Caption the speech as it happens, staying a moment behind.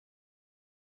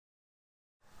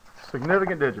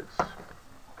Significant digits.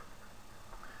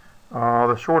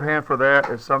 The shorthand for that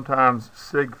is sometimes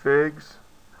sig figs,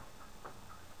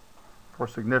 for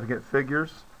significant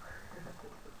figures.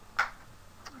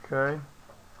 Okay.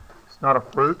 It's not a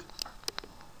fruit.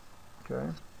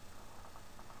 Okay.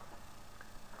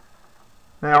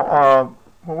 Now,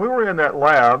 when we were in that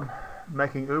lab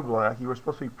making oobleck, you were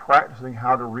supposed to be practicing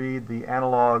how to read the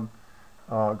analog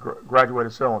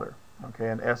graduated cylinder, okay,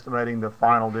 and estimating the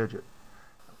final digit.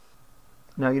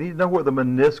 Now, you need to know where the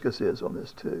meniscus is on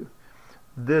this too.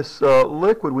 This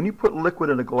liquid, when you put liquid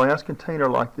in a glass container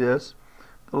like this,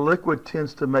 the liquid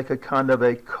tends to make a kind of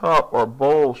a cup or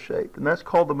bowl shape, and that's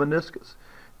called the meniscus.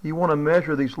 You want to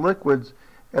measure these liquids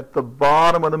at the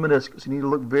bottom of the meniscus. You need to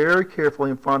look very carefully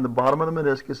and find the bottom of the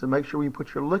meniscus and make sure when you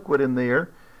put your liquid in there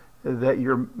that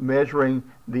you're measuring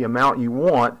the amount you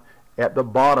want at the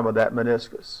bottom of that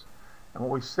meniscus. And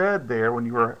what we said there when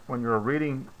you were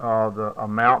reading the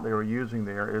amount they were using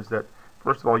there is that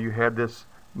first of all you had this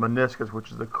meniscus,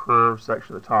 which is the curved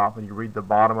section at the top, and you read the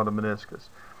bottom of the meniscus.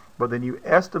 But then you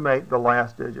estimate the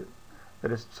last digit.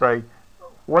 That is to say,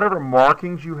 whatever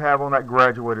markings you have on that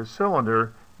graduated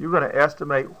cylinder, you're going to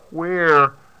estimate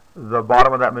where the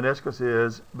bottom of that meniscus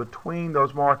is between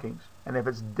those markings. And if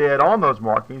it's dead on those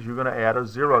markings, you're going to add a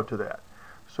 0 to that.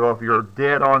 So if you're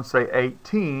dead on, say,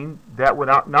 18, that would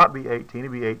not be 18. It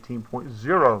would be 18.0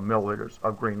 milliliters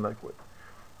of green liquid.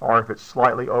 Or if it's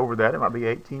slightly over that, it might be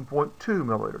 18.2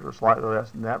 milliliters. Or slightly less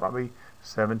than that, it might be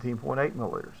 17.8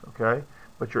 milliliters. Okay?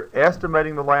 But you're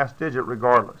estimating the last digit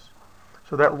regardless.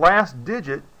 So that last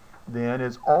digit, then,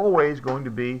 is always going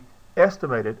to be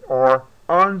estimated or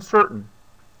uncertain.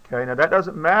 Okay? Now, that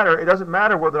doesn't matter. It doesn't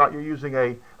matter whether or not you're using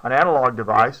an analog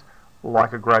device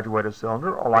like a graduated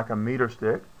cylinder or like a meter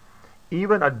stick.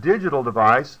 Even a digital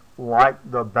device like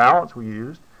the balance we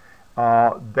used,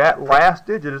 that last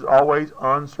digit is always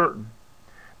uncertain.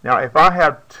 Now, if I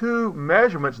have two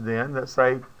measurements then that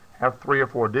say have 3 or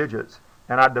 4 digits,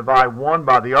 and I divide one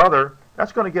by the other,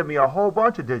 that's going to give me a whole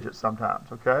bunch of digits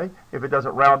sometimes, okay, if it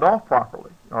doesn't round off properly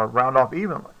or round off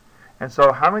evenly. And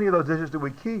so how many of those digits do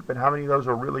we keep, and how many of those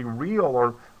are really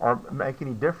real or make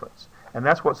any difference? And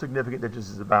that's what significant digits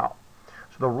is about.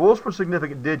 So the rules for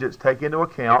significant digits take into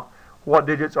account what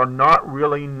digits are not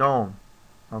really known.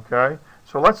 Okay?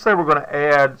 So let's say we're going to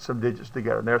add some digits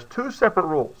together. And there's 2 separate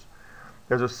rules.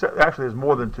 Actually, there's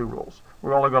more than 2 rules.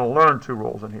 We're only going to learn 2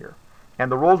 rules in here.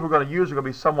 And the rules we're going to use are going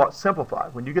to be somewhat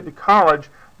simplified. When you get to college,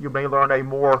 you may learn a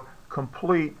more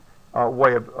complete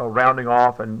way of rounding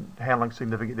off and handling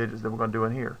significant digits than we're going to do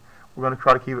in here. We're going to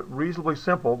try to keep it reasonably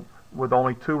simple with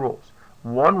only 2 rules.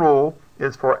 One rule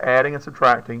is for adding and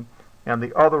subtracting, and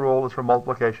the other rule is for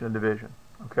multiplication and division.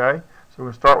 Okay? So we're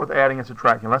going to start with adding and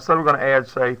subtracting. Let's say we're going to add,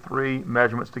 say, 3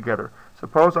 measurements together.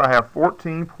 Suppose I have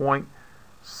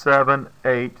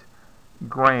 14.78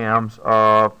 grams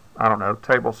of, I don't know,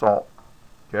 table salt.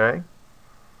 Okay?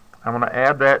 I'm going to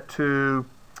add that to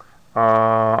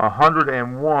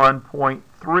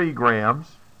 101.3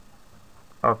 grams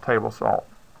of table salt.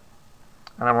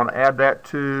 And I want to add that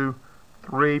to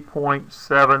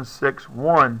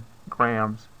 3.761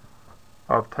 grams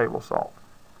of table salt.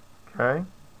 Okay?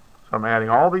 So I'm adding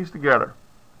all these together.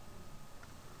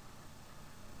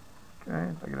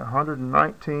 Okay, I get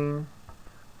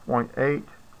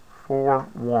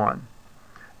 119.841.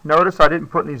 Notice I didn't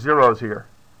put any zeros here.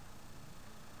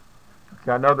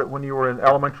 Okay, I know that when you were in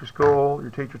elementary school, your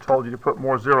teacher told you to put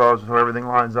more zeros so everything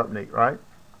lines up neat, right?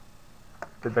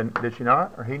 Did she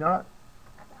not, or he not?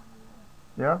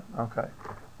 Yeah? Okay.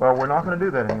 Well, we're not going to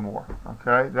do that anymore.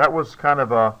 Okay? That was kind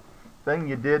of a thing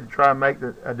you did to try and make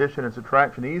the addition and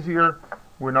subtraction easier.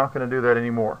 We're not going to do that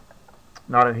anymore.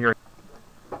 Not in here.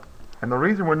 And the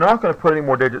reason we're not going to put any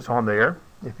more digits on there,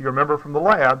 if you remember from the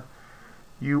lab,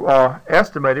 you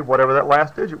estimated whatever that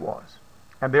last digit was.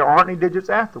 And there aren't any digits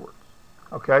afterwards.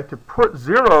 Okay? To put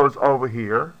zeros over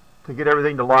here to get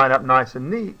everything to line up nice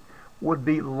and neat would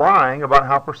be lying about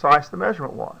how precise the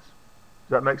measurement was. Does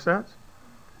that make sense?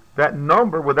 That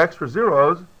number with extra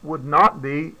zeros would not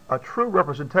be a true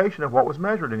representation of what was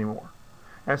measured anymore.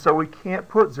 And so we can't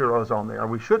put zeros on there.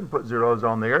 We shouldn't put zeros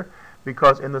on there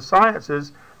because in the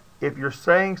sciences, if you're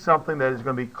saying something that is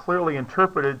going to be clearly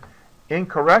interpreted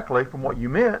incorrectly from what you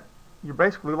meant, you're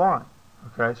basically lying.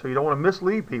 Okay, so you don't want to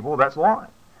mislead people. That's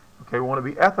lying. Okay, we want to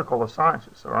be ethical as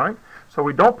scientists. All right, so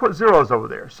we don't put zeros over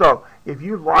there. So if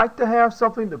you like to have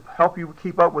something to help you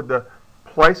keep up with the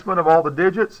placement of all the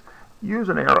digits, use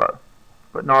an arrow,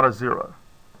 but not a 0.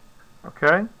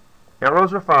 Okay,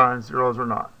 arrows are fine, zeros are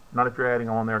not. Not if you're adding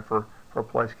on there for a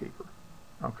place keeper.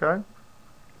 Okay, does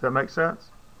that make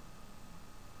sense?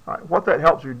 All right, what that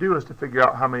helps you do is to figure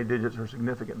out how many digits are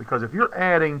significant. Because if you're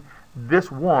adding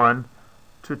this 1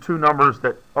 to two numbers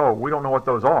that, oh, we don't know what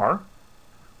those are,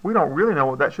 we don't really know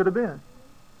what that should have been.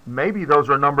 Maybe those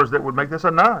are numbers that would make this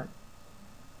a 9.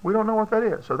 We don't know what that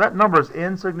is. So that number is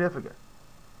insignificant.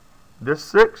 This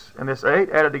 6 and this 8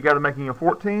 added together making a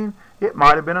 14, it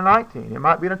might have been a 19. It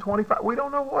might be a 25. We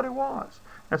don't know what it was.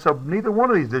 And so neither one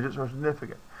of these digits are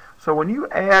significant. So when you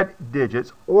add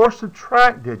digits or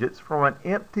subtract digits from an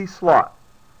empty slot,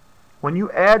 when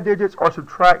you add digits or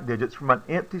subtract digits from an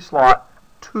empty slot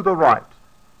to the right,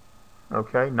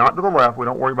 okay, not to the left, we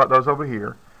don't worry about those over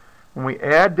here. When we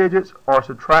add digits or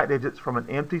subtract digits from an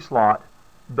empty slot,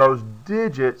 those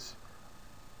digits,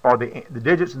 or the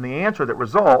digits in the answer that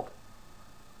result,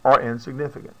 are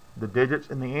insignificant. The digits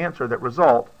in the answer that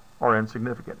result are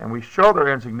insignificant. And we show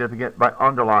they're insignificant by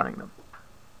underlining them.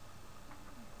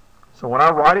 So when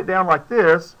I write it down like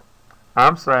this,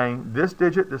 I'm saying this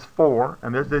digit, this 4,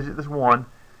 and this digit, this 1,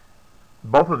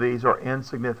 both of these are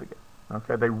insignificant.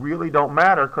 Okay, they really don't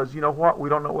matter because, you know what, we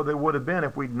don't know what they would have been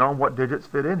if we'd known what digits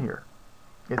fit in here.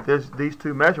 If these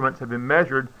two measurements have been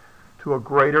measured to a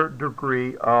greater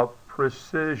degree of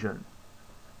precision.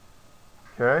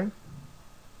 Okay?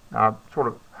 Now, I sort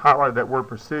of highlighted that word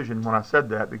precision when I said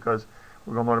that because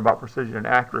we're going to learn about precision and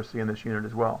accuracy in this unit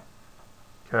as well.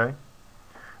 Okay?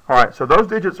 All right, so those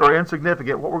digits are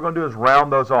insignificant. What we're going to do is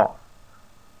round those off.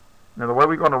 Now, the way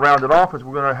we're going to round it off is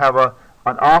we're going to have an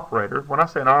operator. When I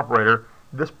say an operator,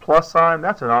 this plus sign,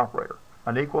 that's an operator.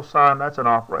 An equal sign, that's an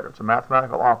operator. It's a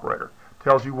mathematical operator. It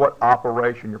tells you what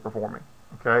operation you're performing.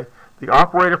 Okay? The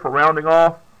operator for rounding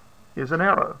off is an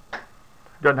arrow. It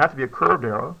doesn't have to be a curved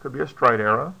arrow. It could be a straight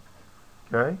arrow.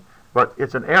 Okay? But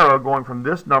it's an arrow going from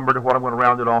this number to what I'm going to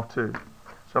round it off to.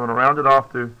 So I'm going to round it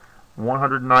off to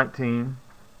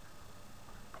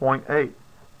 119.8.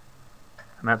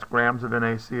 And that's grams of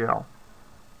NaCl.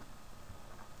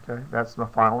 Okay? That's my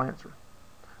final answer.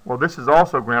 Well, this is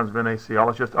also grams of NaCl.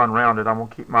 It's just unrounded. I'm going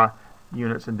to keep my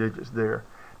units and digits there.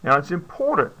 Now, it's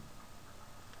important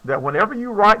that whenever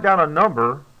you write down a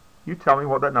number, you tell me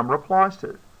what that number applies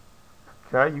to.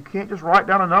 Okay? You can't just write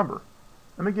down a number.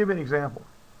 Let me give you an example.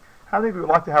 How many of you would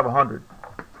like to have 100?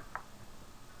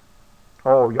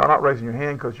 Oh, y'all not raising your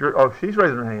hand because you're... Oh, she's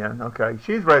raising her hand. Okay,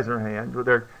 she's raising her hand.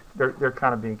 They're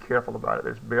kind of being careful about it.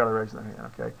 They're barely raising their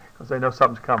hand, okay? Because they know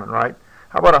something's coming, right?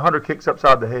 How about 100 kicks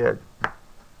upside the head?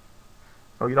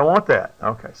 Oh, you don't want that.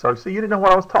 Okay, so see, you didn't know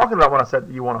what I was talking about when I said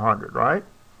that you want 100, right?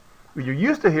 You're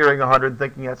used to hearing 100 and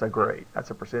thinking that's a grade.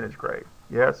 That's a percentage grade.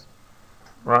 Yes?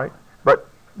 Right? But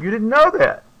you didn't know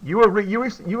that. You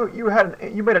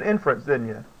made an inference, didn't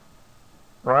you?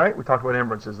 Right? We talked about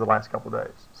inferences the last couple of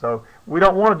days. So we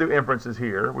don't want to do inferences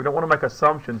here. We don't want to make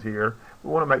assumptions here.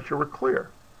 We want to make sure we're clear.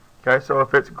 Okay? So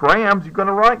if it's grams, you're going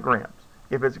to write grams.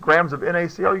 If it's grams of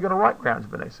NaCl, you're going to write grams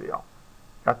of NaCl.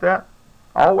 Got that?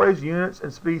 Always units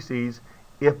and species,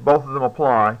 if both of them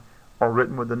apply, are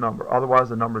written with the number. Otherwise,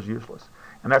 the number is useless.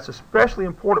 And that's especially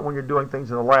important when you're doing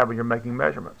things in the lab and you're making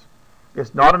measurements.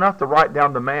 It's not enough to write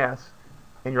down the mass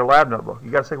in your lab notebook.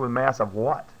 You've got to say with mass of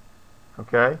what?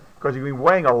 Okay? Because you're going to be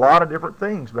weighing a lot of different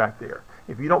things back there.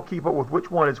 If you don't keep up with which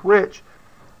one is which,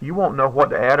 you won't know what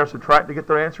to add or subtract to get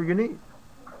the answer you need.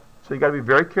 So you've got to be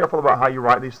very careful about how you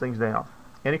write these things down.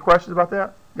 Any questions about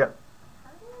that? Yeah.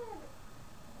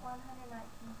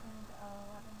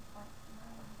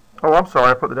 Oh, I'm sorry.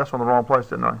 I put the decimal in the wrong place,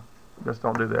 didn't I? Just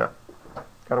don't do that.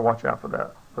 Got to watch out for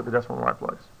that. Put the decimal in the right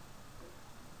place.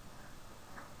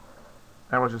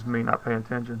 That was just me not paying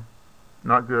attention.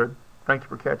 Not good. Thank you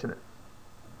for catching it.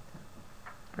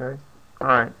 Okay? All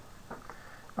right.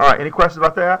 All right. Any questions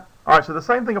about that? All right. So the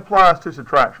same thing applies to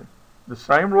subtraction. The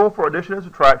same rule for addition and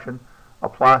subtraction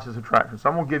applies to subtraction. So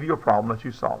I'm going to give you a problem. Let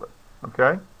you solve it.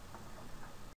 Okay?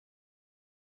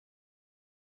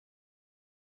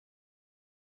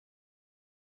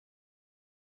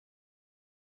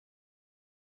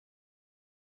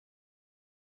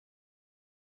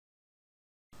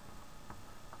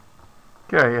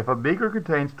 Okay, if a beaker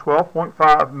contains 12.5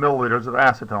 milliliters of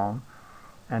acetone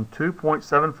and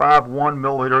 2.751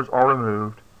 milliliters are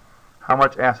removed, how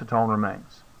much acetone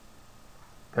remains?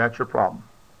 That's your problem.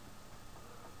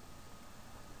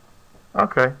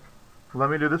 Okay, let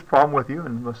me do this problem with you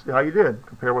and let's see how you did.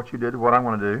 Compare what you did to what I'm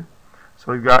going to do.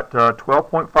 So we've got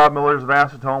 12.5 milliliters of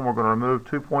acetone. We're going to remove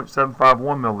 2.751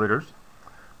 milliliters.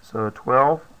 So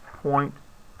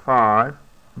 12.5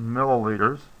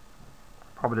 milliliters.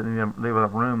 Probably didn't leave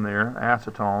enough room there.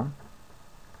 Acetone.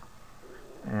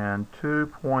 And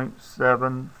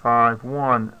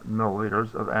 2.751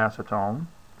 milliliters of acetone.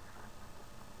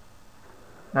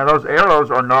 Now those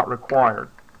arrows are not required.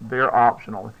 they're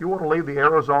optional. If you want to leave the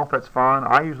arrows off, that's fine.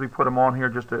 I usually put them on here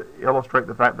just to illustrate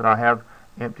the fact that I have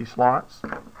empty slots.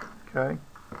 Okay.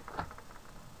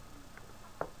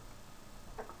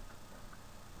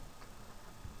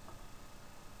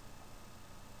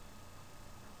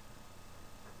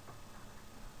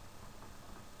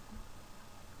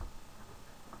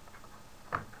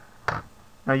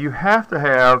 Now you have to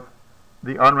have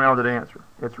the unrounded answer.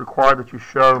 It's required that you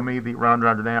show me the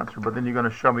rounded answer, but then you're going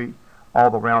to show me all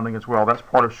the rounding as well. That's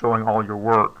part of showing all your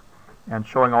work. And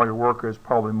showing all your work is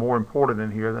probably more important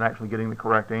in here than actually getting the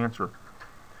correct answer.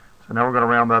 So now we're going to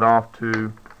round that off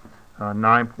to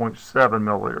 9.7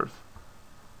 milliliters.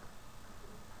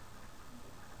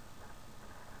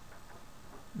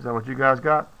 Is that what you guys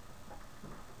got?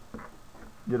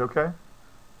 Did okay?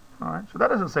 All right, so that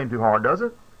doesn't seem too hard, does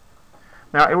it?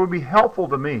 Now, it would be helpful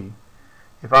to me,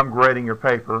 if I'm grading your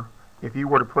paper, if you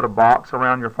were to put a box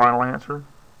around your final answer,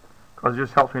 because it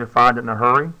just helps me to find it in a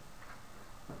hurry.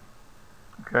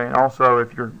 Okay, and also,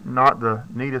 if you're not the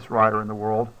neatest writer in the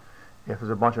world, if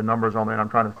there's a bunch of numbers on there and I'm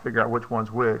trying to figure out which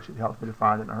one's which, it helps me to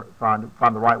find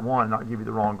the right one and not give you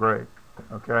the wrong grade.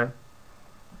 Okay?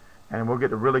 And we'll get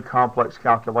to really complex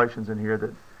calculations in here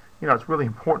that, you know, it's really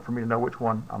important for me to know which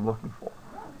one I'm looking for.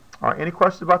 All right, any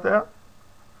questions about that?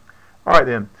 All right,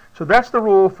 then. So that's the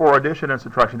rule for addition and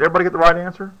subtraction. Did everybody get the right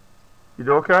answer? You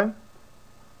do okay?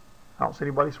 I don't see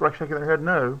anybody shaking their head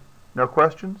no. No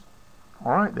questions?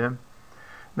 All right, then.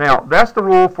 Now, that's the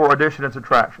rule for addition and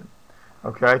subtraction.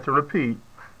 Okay, to repeat,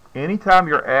 anytime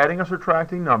you're adding or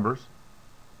subtracting numbers,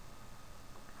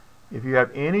 if you have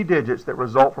any digits that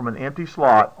result from an empty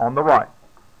slot on the right,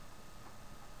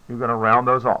 you're going to round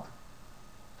those off.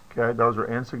 Okay, those are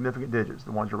insignificant digits.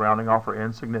 The ones you're rounding off are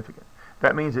insignificant.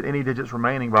 That means that any digits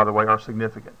remaining, by the way, are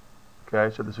significant.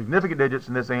 Okay, so the significant digits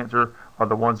in this answer are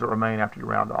the ones that remain after you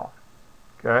round off.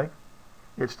 Okay,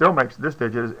 it still makes this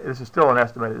digit, this is still an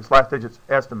estimated, this last digit's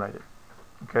estimated.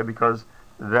 Okay, because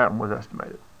that one was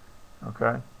estimated.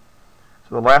 Okay,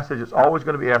 so the last digit's always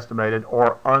going to be estimated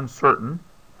or uncertain.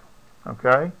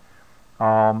 Okay,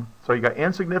 so you got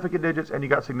insignificant digits and you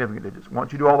got significant digits.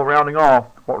 Once you do all the rounding off,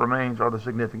 what remains are the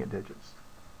significant digits.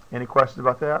 Any questions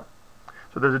about that?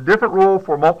 So there's a different rule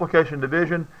for multiplication and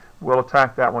division. We'll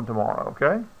attack that one tomorrow,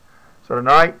 okay? So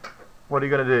tonight, what are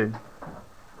you going to do?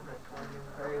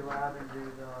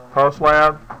 Post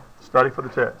lab, study for the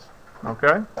test,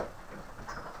 okay?